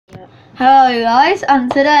Hello guys,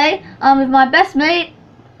 and today I'm with my best mate.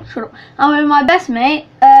 Shut up. I'm with my best mate,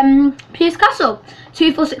 Piers Castle.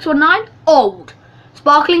 24619, old.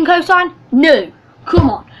 Sparkling cosine, new. Come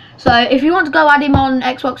on. So if you want to go add him on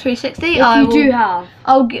Xbox 360, if if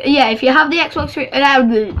you have the Xbox 3,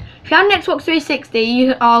 if you have an Xbox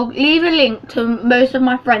 360, I'll leave a link to most of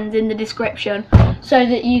my friends in the description so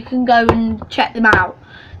that you can go and check them out.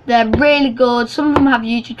 They're really good. Some of them have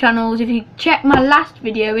YouTube channels. If you check my last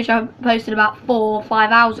video, which I posted about 4 or 5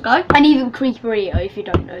 hours ago, and even Creeperito, if you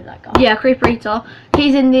don't know that guy. Yeah, Creeperito.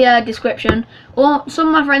 He's in the description. Or some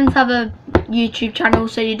of my friends have a YouTube channel,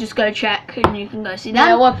 so you just go check and you can go see them.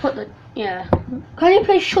 Yeah, well, I put the Can you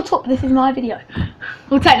please shut up? This is my video.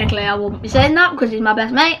 Well, technically, I won't be saying that because he's my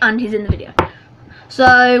best mate and he's in the video.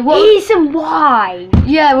 So what? Eat some wine.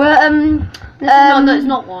 Yeah, we're no, it's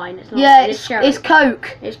not wine. It's not. Yeah, wine. it's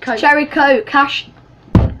Coke. It's Coke. Cherry Coke.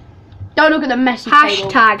 Don't look at the messy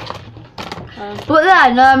hashtag. Table. But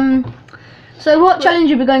then, so what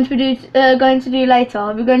challenge are we going to do later?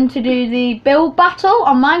 Are we going to do the build battle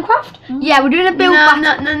on Minecraft? Yeah, we're doing a build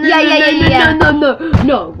battle.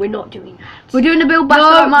 No, we're not doing that. We're doing a build battle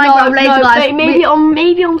on Minecraft later, guys.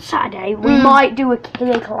 Maybe on Saturday we might do a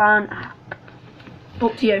Killer Clan app.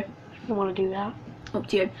 Up to you. You want to do that? Up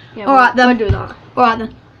to you. Yeah, Alright then. We'll do that. Alright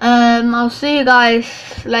then. I'll see you guys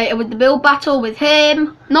later with the build battle with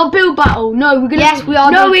him. Not build battle. No, we're gonna. Yes, we are.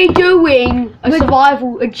 No, we're doing a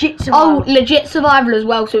survival, a legit survival. Oh, legit survival as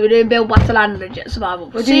well. So we're doing build battle and legit survival.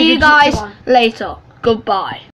 See you guys later. Goodbye.